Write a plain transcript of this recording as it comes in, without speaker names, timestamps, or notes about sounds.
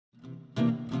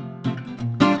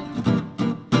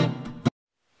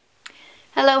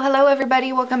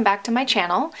everybody, welcome back to my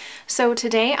channel. So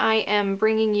today I am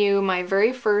bringing you my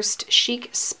very first Chic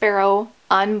Sparrow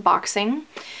unboxing.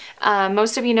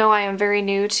 Most of you know I am very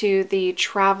new to the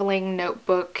traveling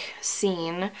notebook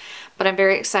scene, but I'm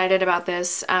very excited about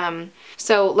this.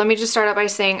 So let me just start out by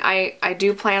saying I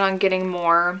do plan on getting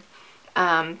more.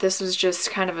 This was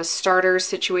just kind of a starter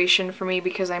situation for me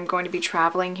because I'm going to be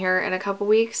traveling here in a couple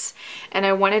weeks, and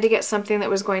I wanted to get something that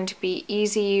was going to be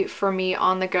easy for me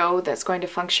on the go that's going to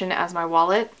function as my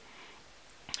wallet.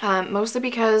 Mostly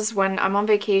because when I'm on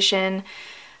vacation,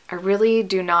 I really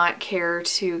do not care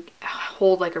to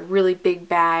hold like a really big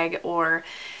bag or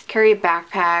carry a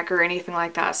backpack or anything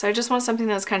like that. So I just want something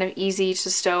that's kind of easy to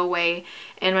stow away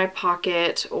in my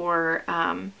pocket or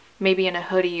maybe in a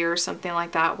hoodie or something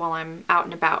like that while I'm out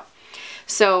and about.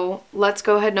 So let's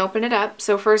go ahead and open it up.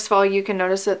 So first of all, you can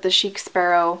notice that the Chic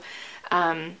Sparrow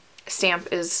stamp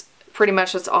is pretty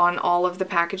much what's on all of the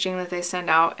packaging that they send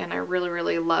out, and I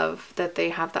really love that they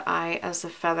have the eye as a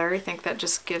feather. I think that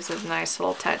just gives it a nice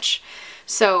little touch.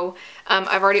 So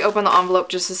I've already opened the envelope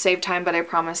just to save time, but I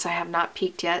promise I have not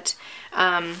peeked yet.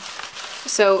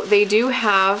 So they do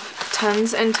have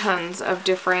tons and tons of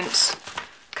different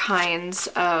kinds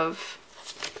of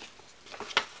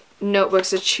notebooks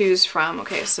to choose from.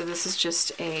 Okay, so this is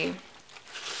just a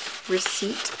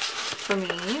receipt for me.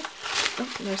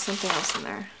 Oh, there's something else in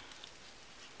there.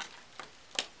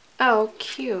 Oh,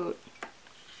 cute.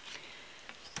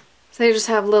 So they just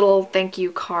have little thank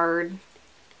you card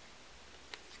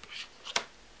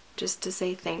just to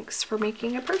say thanks for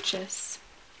making a purchase.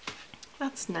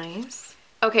 That's nice.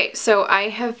 Okay, so I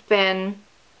have been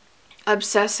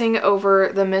obsessing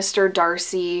over the Mr.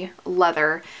 Darcy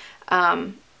leather,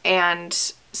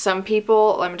 and some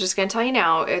people, I'm just going to tell you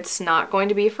now, it's not going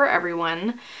to be for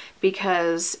everyone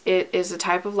because it is a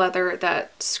type of leather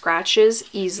that scratches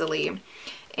easily,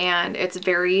 and it's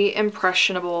very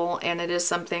impressionable, and it is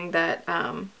something that,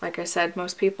 like I said,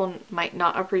 most people might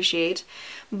not appreciate,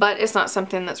 but it's not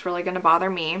something that's really going to bother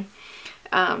me.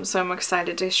 So I'm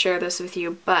excited to share this with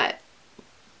you. But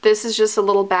this is just a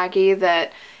little baggie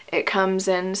that it comes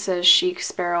in, says Chic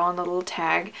Sparrow on the little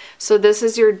tag. So this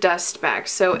is your dust bag.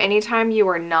 So anytime you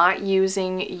are not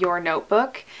using your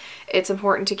notebook, it's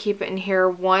important to keep it in here.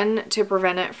 One, to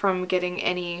prevent it from getting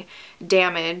any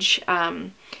damage,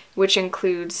 which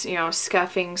includes, you know,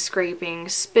 scuffing, scraping,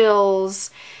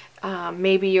 spills.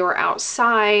 Maybe you're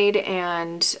outside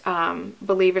and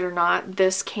believe it or not,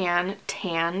 this can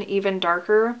tan even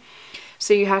darker.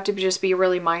 So you have to just be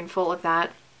really mindful of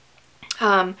that.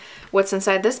 What's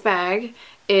inside this bag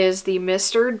is the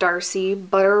Mr. Darcy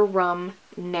Buttered Rum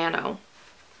Nano.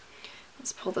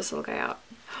 Let's pull this little guy out.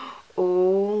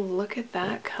 Oh, look at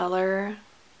that color.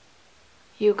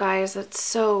 You guys, it's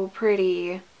so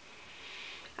pretty.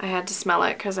 I had to smell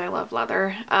it because I love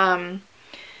leather.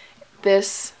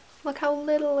 This, look how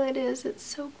little it is. It's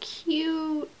so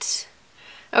cute.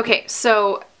 Okay,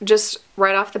 so just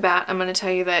right off the bat, I'm going to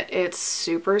tell you that it's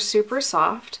super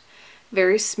soft,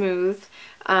 very smooth.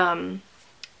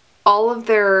 All of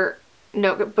their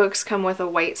notebooks come with a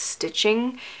white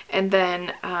stitching, and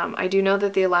then I do know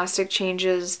that the elastic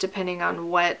changes depending on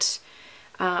what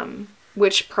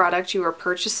which product you are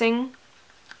purchasing,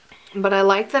 but I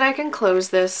like that I can close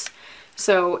this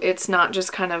so it's not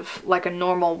just kind of like a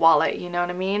normal wallet, you know what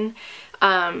I mean?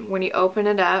 When you open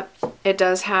it up, it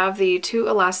does have the two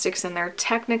elastics in there.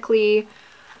 Technically,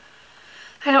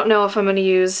 I don't know if I'm going to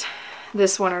use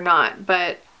this one or not,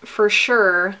 but for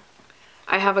sure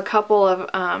I have a couple of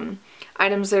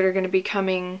items that are going to be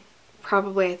coming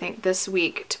probably, I think, this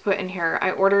week to put in here.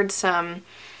 I ordered some,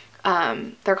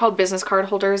 they're called business card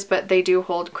holders, but they do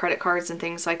hold credit cards and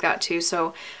things like that too,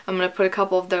 so I'm going to put a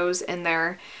couple of those in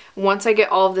there. Once I get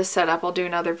all of this set up, I'll do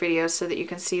another video so that you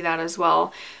can see that as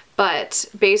well. But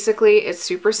basically it's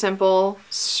super simple,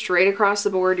 straight across the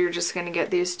board. You're just going to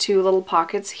get these two little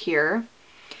pockets here.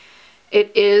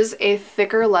 It is a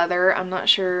thicker leather. I'm not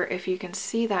sure if you can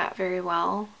see that very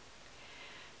well,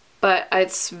 but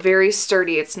it's very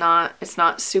sturdy. It's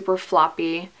not super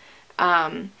floppy.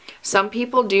 Some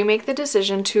people do make the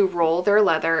decision to roll their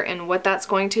leather, and what that's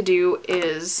going to do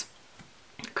is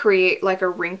create like a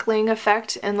wrinkling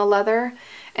effect in the leather,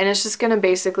 and it's just going to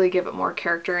basically give it more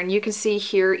character. And you can see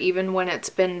here, even when it's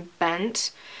been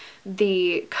bent,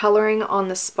 the coloring on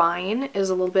the spine is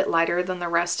a little bit lighter than the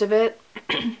rest of it.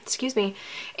 Excuse me.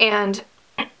 And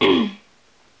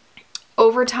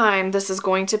over time, this is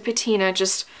going to patina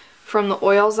just from the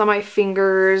oils on my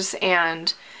fingers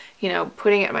and, you know,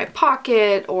 putting it in my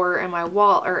pocket or in my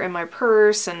wallet or in my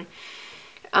purse, and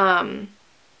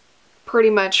pretty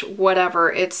much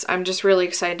whatever. I'm just really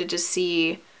excited to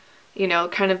see you know,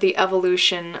 kind of the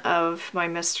evolution of my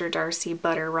Mr. Darcy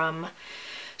Butter Rum.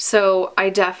 So I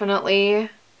definitely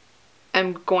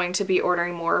am going to be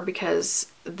ordering more because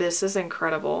this is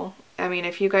incredible. I mean,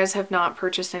 if you guys have not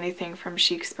purchased anything from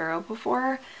Chic Sparrow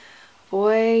before,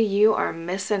 boy, you are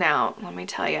missing out, let me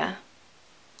tell you.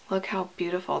 Look how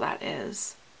beautiful that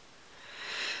is.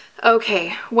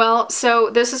 Okay, well, so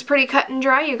this is pretty cut and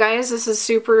dry, you guys. This is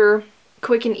super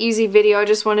quick and easy video. I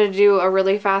just wanted to do a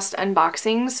really fast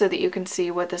unboxing so that you can see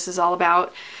what this is all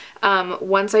about.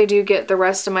 Once I do get the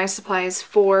rest of my supplies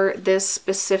for this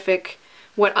specific,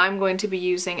 what I'm going to be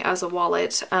using as a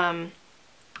wallet,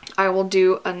 I will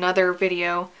do another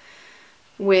video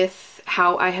with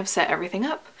how I have set everything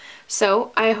up.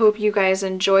 So I hope you guys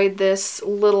enjoyed this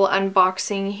little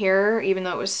unboxing here, even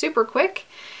though it was super quick.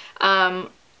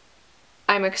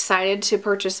 I'm excited to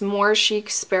purchase more Chic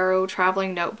Sparrow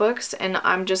traveling notebooks, and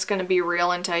I'm just going to be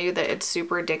real and tell you that it's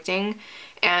super addicting,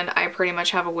 and I pretty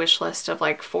much have a wish list of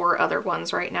like 4 other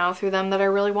ones right now through them that I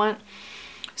really want.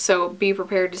 So be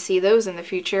prepared to see those in the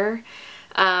future.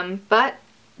 But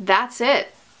that's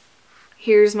it.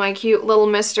 Here's my cute little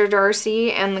Mr.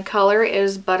 Darcy, and the color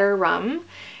is Butter Rum.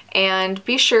 And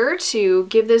be sure to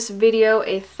give this video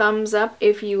a thumbs up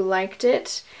if you liked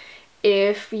it.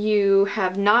 If you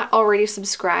have not already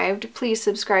subscribed, please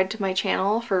subscribe to my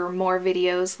channel for more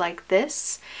videos like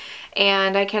this.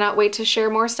 And I cannot wait to share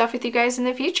more stuff with you guys in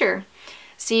the future.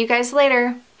 See you guys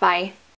later. Bye.